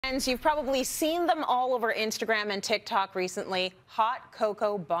Friends, you've probably seen them all over Instagram and TikTok recently, hot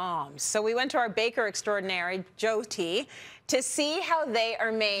cocoa bombs. So we went to our baker extraordinary, Jyoti, to see how they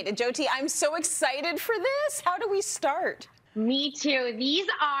are made. And Jyoti, I'm so excited for this. How do we start? Me too. These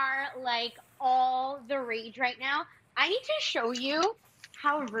are like all the rage right now. I need to show you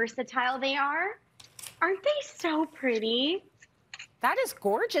how versatile they are. Aren't they so pretty? That is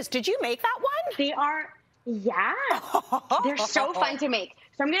gorgeous. Did you make that one? They are, yeah. They're so fun to make.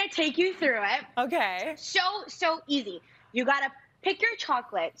 So I'm going to take you through it. Okay. So easy. You got to pick your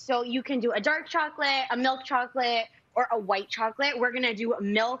chocolate. So you can do a dark chocolate, a milk chocolate, or a white chocolate. We're going to do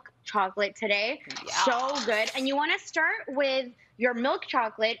milk chocolate today. Yeah. So good. And you want to start with your milk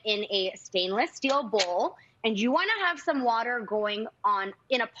chocolate in a stainless steel bowl. And you want to have some water going on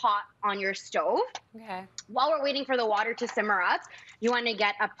in a pot on your stove. Okay. While we're waiting for the water to simmer up, you want to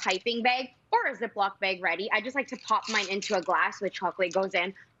get a piping bag or a Ziploc bag ready. I just like to pop mine into a glass so the chocolate goes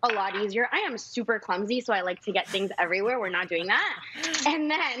in a lot easier. I am super clumsy, so I like to get things everywhere. We're not doing that.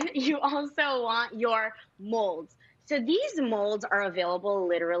 And then you also want your molds. So these molds are available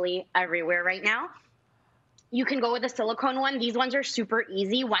literally everywhere right now. You can go with a silicone one. These ones are super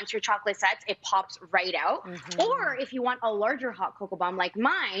easy. Once your chocolate sets, it pops right out. Or if you want a larger hot cocoa bomb like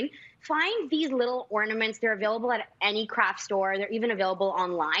mine, find these little ornaments. They're available at any craft store. They're even available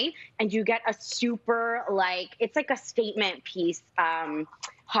online. And you get a super, it's like a statement piece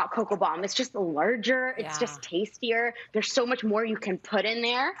hot cocoa bomb. It's just larger. It's just tastier. There's so much more you can put in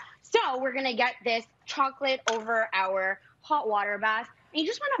there. So we're going to get this chocolate over our hot water bath. And you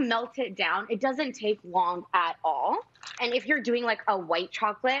just want to melt it down. It doesn't take long at all. And if you're doing like a white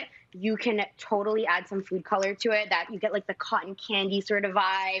chocolate, you can totally add some food color to it that you get like the cotton candy sort of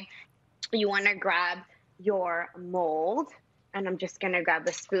vibe. You want to grab your mold, and I'm just going to grab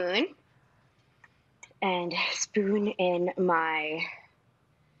a spoon and spoon in my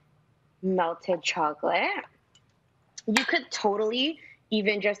melted chocolate. You could totally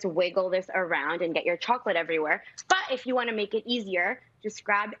even just wiggle this around and get your chocolate everywhere. But if you want to make it easier, just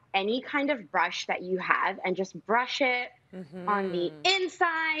grab any kind of brush that you have and just brush it on the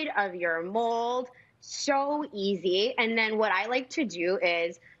inside of your mold. So easy. And then what I like to do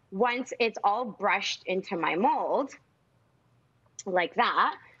is once it's all brushed into my mold, like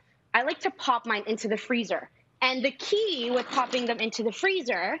that, I like to pop mine into the freezer. And the key with popping them into the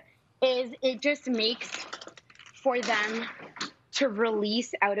freezer is it just makes for them to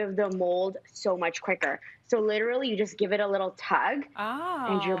release out of the mold so much quicker. So literally you just give it a little tug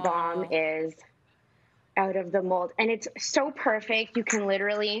and your bomb is out of the mold. And it's so perfect. You can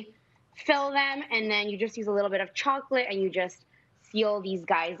literally fill them and then you just use a little bit of chocolate and you just seal these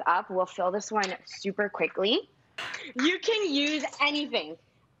guys up. We'll fill this one super quickly. You can use anything.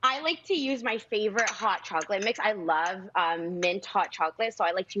 I like to use my favorite hot chocolate mix. I love mint hot chocolate, so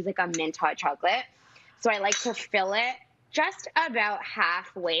I like to use like a mint hot chocolate. So I like to fill it just about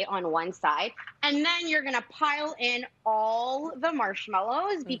halfway on one side. And then you're going to pile in all the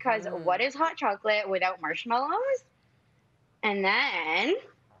marshmallows because what is hot chocolate without marshmallows? And then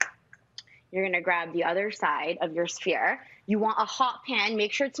you're going to grab the other side of your sphere. You want a hot pan.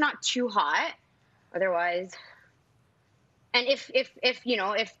 Make sure it's not too hot. Otherwise, and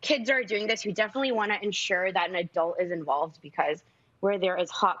if kids are doing this, you definitely want to ensure that an adult is involved because where there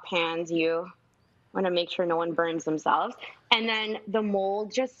is hot pans, you want to make sure no one burns themselves. And then the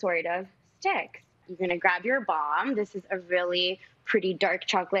mold just sort of sticks. You're going to grab your bomb. This is a really pretty dark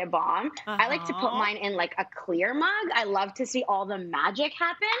chocolate bomb. I like to put mine in like a clear mug. I love to see all the magic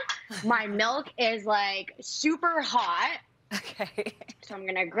happen. My milk is like super hot. Okay. So I'm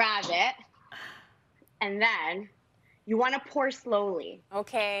going to grab it. And then you want to pour slowly.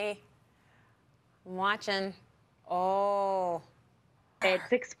 Okay. I'm watching. Oh. It's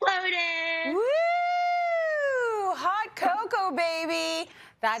exploding. Woo! Hot cocoa, baby.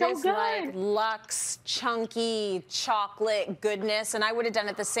 That so is good. like luxe, chunky chocolate goodness. And I would have done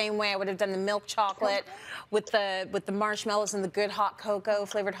it the same way. I would have done the milk chocolate with the marshmallows and the good hot cocoa,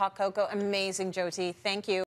 flavored hot cocoa. Amazing, Jyoti. Thank you.